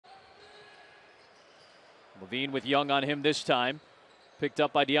LaVine with Young on him this time. Picked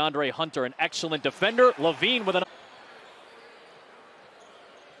up by DeAndre Hunter, an excellent defender. LaVine with an...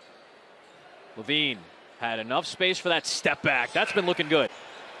 LaVine had enough space for that step back. That's been looking good.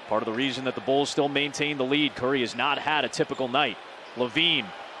 Part of the reason that the Bulls still maintain the lead. Curry has not had a typical night. LaVine,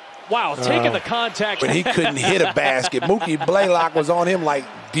 wow, taking the contact. But he couldn't hit a basket. Mookie Blaylock was on him like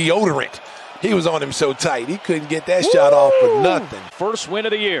deodorant. He was on him so tight. He couldn't get that shot off for nothing. First win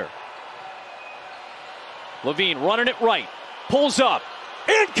of the year. LaVine running it right. Pulls up.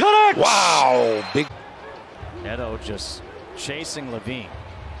 And connects! Wow. Big. Neto just chasing LaVine.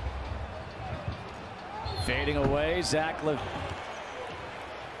 Fading away, Zach LaVine.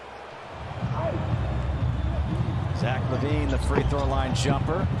 Zach LaVine, the free throw line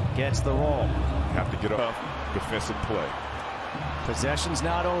jumper, gets the roll. Have to get up defensive play. Possession's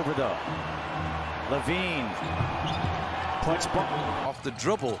not over though. LaVine puts off the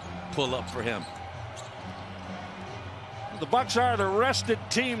dribble pull up for him. The Bucks are the rested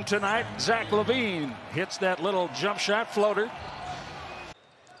team tonight. Zach LaVine hits that little jump shot floater.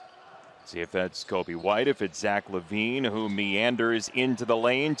 See if that's Kobe White, if it's Zach LaVine, who meanders into the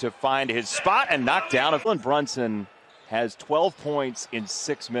lane to find his spot and knock down. Brunson has 12 points in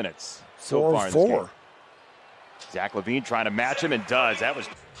 6 minutes so far in this game. Zach LaVine trying to match him and does. That was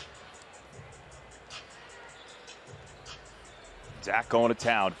Zach going to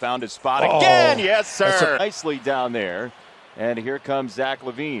town, found his spot again. Yes, sir. Nicely down there. And here comes Zach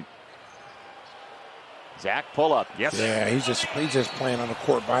LaVine. Zach pull up. Yes. Yeah, he's just playing on the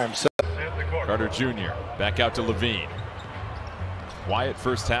court by himself. Carter Jr. back out to LaVine. Quiet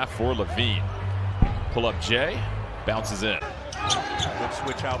first half for LaVine. Pull up Jay. Bounces in. Good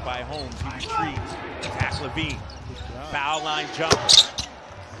switch out by Holmes. He retreats. Zach LaVine. Foul line jump.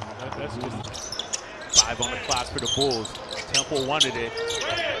 That's just 5 on the clock for the Bulls. Temple wanted it.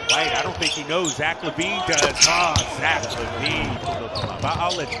 White, I don't think he knows. Zach LaVine does. Zach LaVine.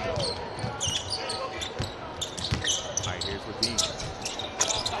 I'll let you go. All right, here's LaVine.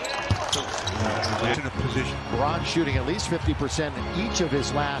 In a position. Braun shooting at least 50% in each of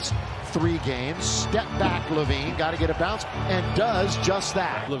his last 3 games. Step back, LaVine. Got to get a bounce, and does just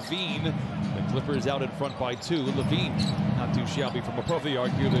that. LaVine, the Clippers out in front by 2. LaVine, not too shabby from above the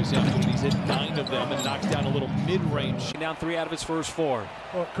arc here. There's opportunities, hit 9 of them and knocks down a little mid-range. Down 3 out of his first 4.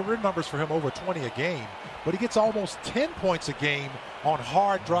 Well, career numbers for him over 20 a game, but he gets almost 10 points a game on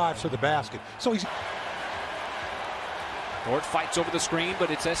hard drives to the basket. So he's... Dort fights over the screen, but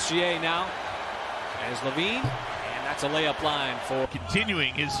it's SGA now as LaVine, and that's a layup line for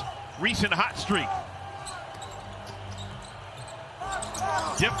continuing his recent hot streak.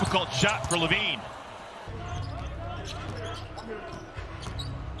 Difficult shot for LaVine.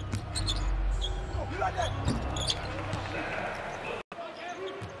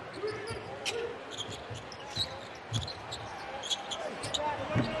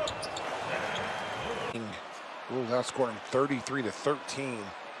 Bulls outscored him 33-13.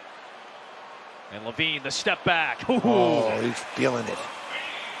 And LaVine, the step back. Oh, he's feeling it.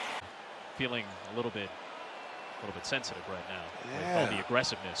 Feeling a little bit sensitive right now. Yeah. With all the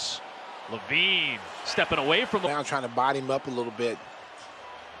aggressiveness. LaVine stepping away from the... Now trying to body him up a little bit.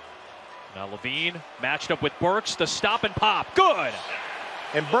 Now LaVine matched up with Burks. The stop and pop. Good.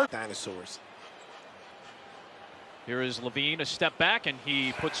 And Burks. Dinosaurs. Here is LaVine, a step back, and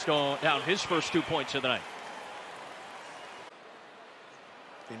he puts down his first 2 points of the night.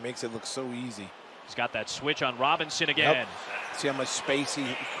 He makes it look so easy. He's got that switch on Robinson again. Yep. See how much space he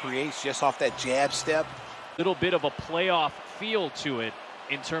creates just off that jab step. Little bit of a playoff feel to it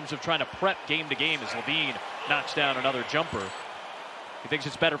in terms of trying to prep game to game as LaVine knocks down another jumper. He thinks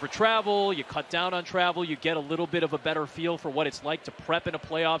it's better for travel. You cut down on travel. You get a little bit of a better feel for what it's like to prep in a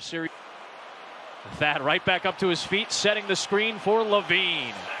playoff series. Thad right back up to his feet, setting the screen for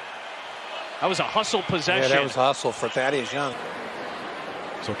LaVine. That was a hustle possession. Yeah, that was a hustle for Thaddeus Young.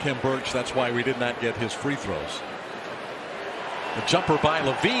 So Kim Birch, that's why we did not get his free throws. The jumper by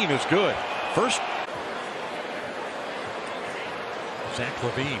LaVine is good. First, Zach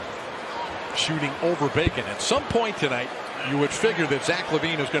LaVine shooting over Bacon. At some point tonight, you would figure that Zach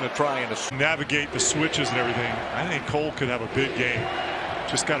LaVine is going to try and navigate the switches and everything. I think Cole could have a big game.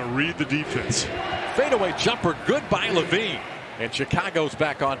 Just got to read the defense. Fadeaway jumper, good by LaVine. And Chicago's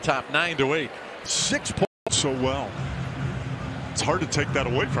back on top, 9-8. 6 points. So well. It's hard to take that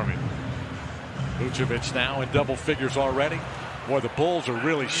away from him. Vucevic now in double figures already. Boy, the Bulls are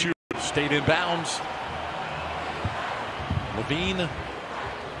really shooting. Stayed in bounds. LaVine.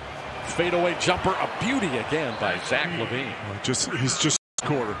 Fadeaway jumper, a beauty again by Zach LaVine. He's just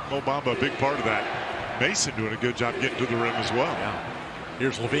quarter. Mo Bamba, a big part of that. Mason doing a good job getting to the rim as well. Yeah.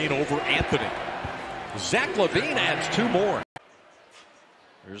 Here's LaVine over Anthony. Zach LaVine adds 2 more.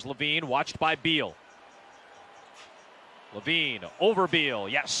 Here's LaVine, watched by Beal. LaVine over Beal,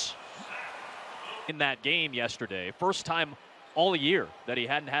 yes. In that game yesterday, first time all year that he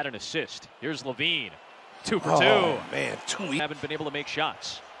hadn't had an assist. Here's LaVine, 2 for 2. Oh, man, 2. Haven't been able to make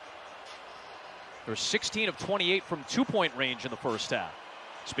shots. They're 16 of 28 from 2-point range in the first half.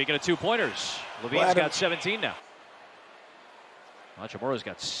 Speaking of 2-pointers, LaVine's got 17 now. Hachimura's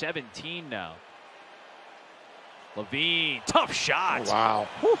got 17 now. LaVine, tough shot. Oh, wow.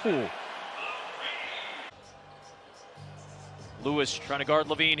 Woo-hoo. Lewis trying to guard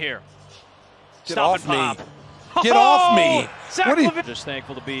LaVine here. Get Stop off and pop. me. Get off me. Zach What are you? LaVine. Just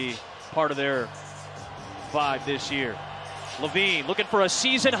thankful to be part of their 5 this year. LaVine looking for a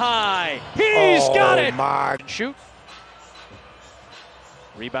season high. He's got it. My. Shoot.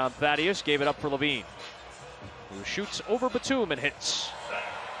 Rebound Thaddeus gave it up for LaVine, who shoots over Batum and hits.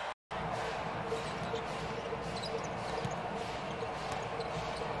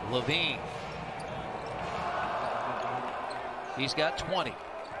 LaVine. He's got 20.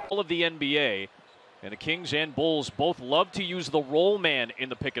 All of the NBA, and the Kings and Bulls both love to use the roll man in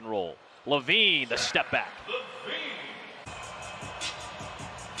the pick and roll. LaVine, the step back.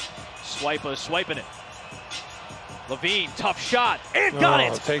 Swiper swiping it. LaVine, tough shot, and got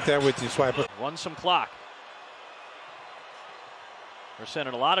it. Take that with you, Swiper. Won some clock. They're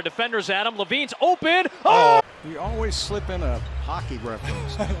sending a lot of defenders at him. LaVine's open. Oh! You always slip in a hockey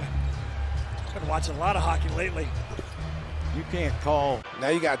reference. Been watching a lot of hockey lately. You can't call. Now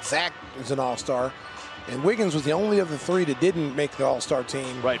you got Zach as an all-star, and Wiggins was the only of the 3 that didn't make the all-star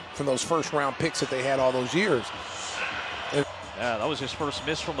team from those first-round picks that they had all those years. Yeah, that was his first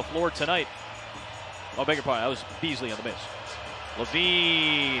miss from the floor tonight. Oh, beg your pardon, that was Beasley on the miss.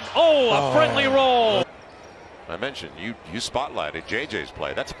 LaVine, a friendly roll. I mentioned you spotlighted JJ's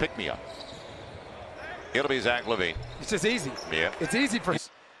play. That's a pick-me-up. It'll be Zach LaVine. It's just easy. Yeah. It's easy for him.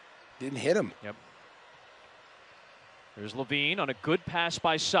 Didn't hit him. Yep. There's LaVine on a good pass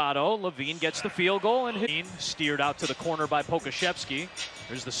by Sato. LaVine gets the field goal and steered out to the corner by Pokusevski.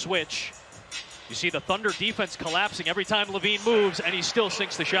 There's the switch. You see the Thunder defense collapsing every time LaVine moves, and he still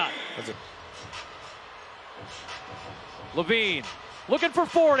sinks the shot. LaVine looking for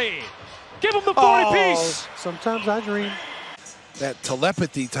 40. Give him the 40-piece. Sometimes I dream. That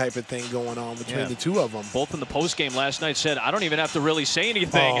telepathy type of thing going on between the two of them. Both in the postgame last night said, I don't even have to really say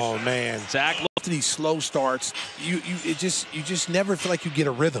anything. Oh, man. Zach, to these slow starts, you just never feel like you get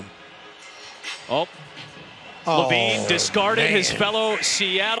a rhythm. LaVine discarded his fellow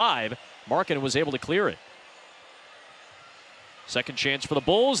Seattle 5. Markin was able to clear it. Second chance for the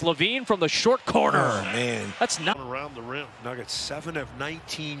Bulls. LaVine from the short corner. Oh, man. That's not around the rim. Nuggets 7 of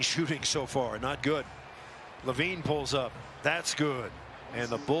 19 shooting so far. Not good. LaVine pulls up. That's good. And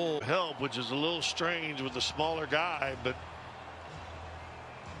the Bull help, which is a little strange with the smaller guy, but.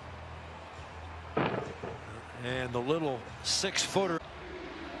 And the little 6-footer.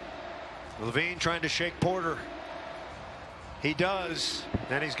 LaVine trying to shake Porter. He does,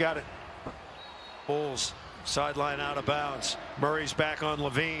 and he's got it. Bulls sideline out of bounds. Murray's back on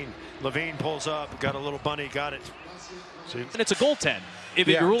LaVine. LaVine pulls up, got a little bunny, got it. And it's a goaltend. If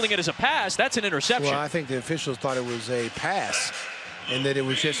you're ruling it as a pass, that's an interception. Well, I think the officials thought it was a pass and that it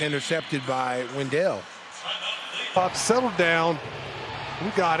was just intercepted by Wendell. Pop, settle down.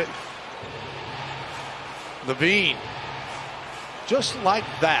 We got it. LaVine. Just like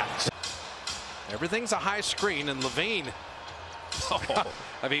that. Everything's a high screen, and LaVine.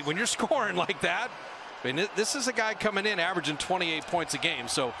 I mean, when you're scoring like that, I mean, this is a guy coming in averaging 28 points a game.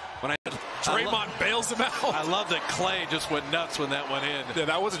 So when Draymond bails him out. I love that Clay just went nuts when that went in. Yeah,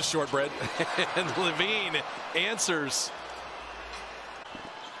 that wasn't shortbread. And LaVine answers.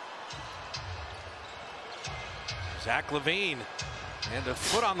 Zach LaVine, and a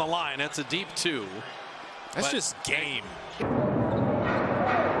foot on the line. That's a deep 2. That's just game.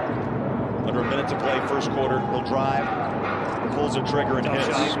 Under a minute to play, first quarter. He'll drive, pulls the trigger, and hits.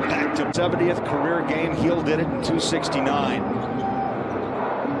 Back to 70th career game. Hill did it in 269.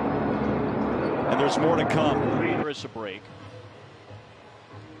 And there's more to come. There is a break.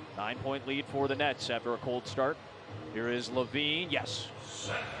 9-point lead for the Nets after a cold start. Here is LaVine. Yes.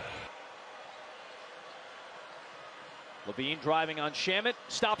 LaVine driving on Shamet.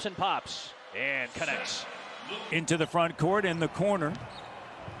 Stops and pops. And connects. Into the front court and the corner.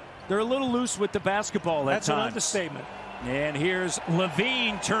 They're a little loose with the basketball at times. That's an understatement. And here's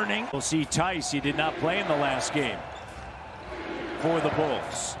LaVine turning. We'll see Tice. He did not play in the last game for the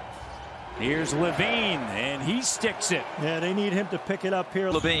Bulls. Here's LaVine, and he sticks it. Yeah, they need him to pick it up here.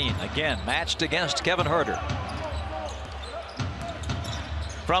 LaVine again matched against Kevin Huerter.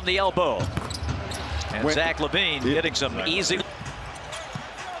 From the elbow. And Zach LaVine getting some easy.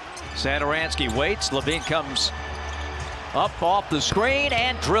 Satoransky waits. LaVine comes up off the screen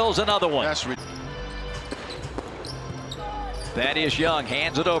and drills another one. Thaddeus Young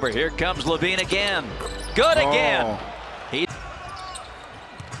hands it over. Here comes LaVine again. Good again.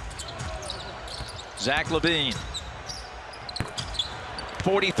 Zach LaVine.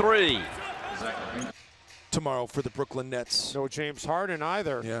 43. Tomorrow for the Brooklyn Nets. No James Harden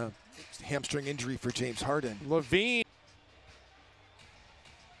either. Yeah. Hamstring injury for James Harden.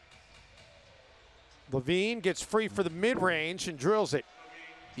 LaVine gets free for the mid-range and drills it.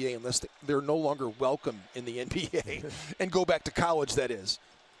 Yeah, unless they're no longer welcome in the NBA and go back to college, that is.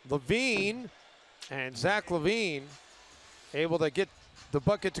 LaVine and Zach LaVine able to get the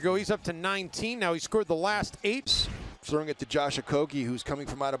bucket to go. He's up to 19 now. He scored the last 8. Throwing it to Josh Okogie, who's coming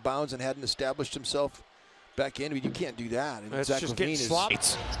from out of bounds and hadn't established himself back in. You can't do that. And Zach LaVine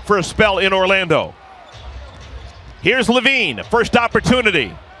is for a spell in Orlando. Here's LaVine, first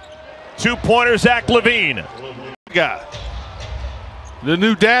opportunity. Two-pointer, Zach LaVine. The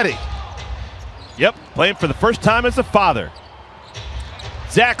new daddy. Yep, playing for the first time as a father.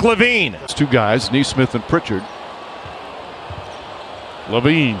 Zach LaVine. It's two guys, Neesmith and Pritchard.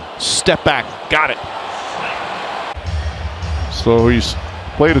 LaVine, step back, got it. So he's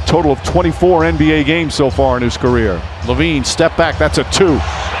played a total of 24 NBA games so far in his career. LaVine, step back, that's a 2.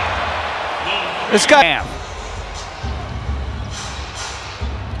 This guy.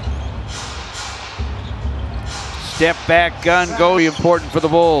 Step back gun go important for the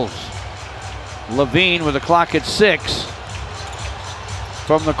Bulls. LaVine with the clock at 6.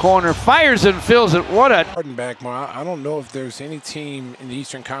 From the corner, fires and fills it. What a Harden back, Mar. I don't know if there's any team in the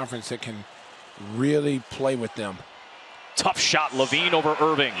Eastern Conference that can really play with them. Tough shot, LaVine over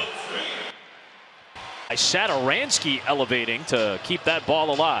Irving. Satoransky elevating to keep that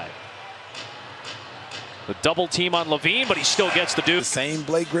ball alive. The double team on LaVine, but he still gets the The same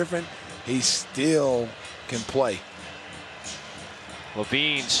Blake Griffin, he still can play.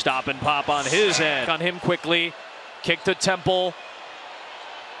 LaVine stop and pop on his end. On him quickly. Kick to Temple.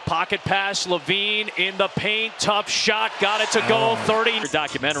 Pocket pass, LaVine in the paint. Tough shot, got it to go. 30.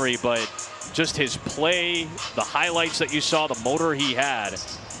 Documentary, but just his play, the highlights that you saw, the motor he had.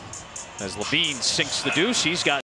 As LaVine sinks the deuce, he's got